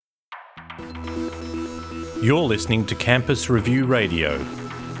You're listening to Campus Review Radio.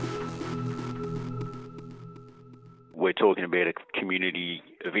 We're talking about a community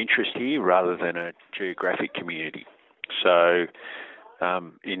of interest here rather than a geographic community. So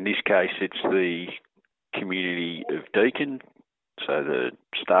in this case, it's the community of Deakin, so the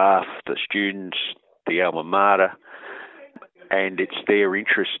staff, the students, the alma mater, and it's their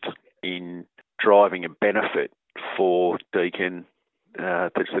interest in driving a benefit for Deakin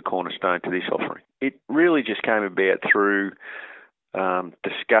that's the cornerstone to this offering. It really just came about through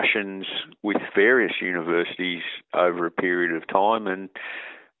discussions with various universities over a period of time, and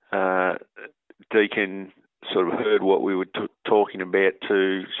Deakin sort of heard what we were talking about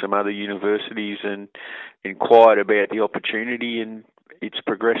to some other universities and inquired about the opportunity, and it's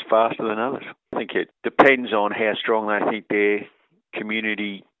progressed faster than others. I think it depends on how strong they think their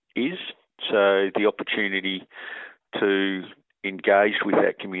community is. So the opportunity to engage with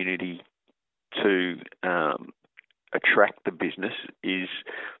that community to attract the business is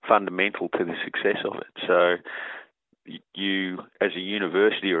fundamental to the success of it. So you, as a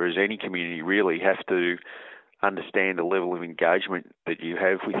university or as any community, really have to understand the level of engagement that you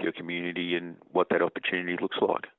have with your community and what that opportunity looks like.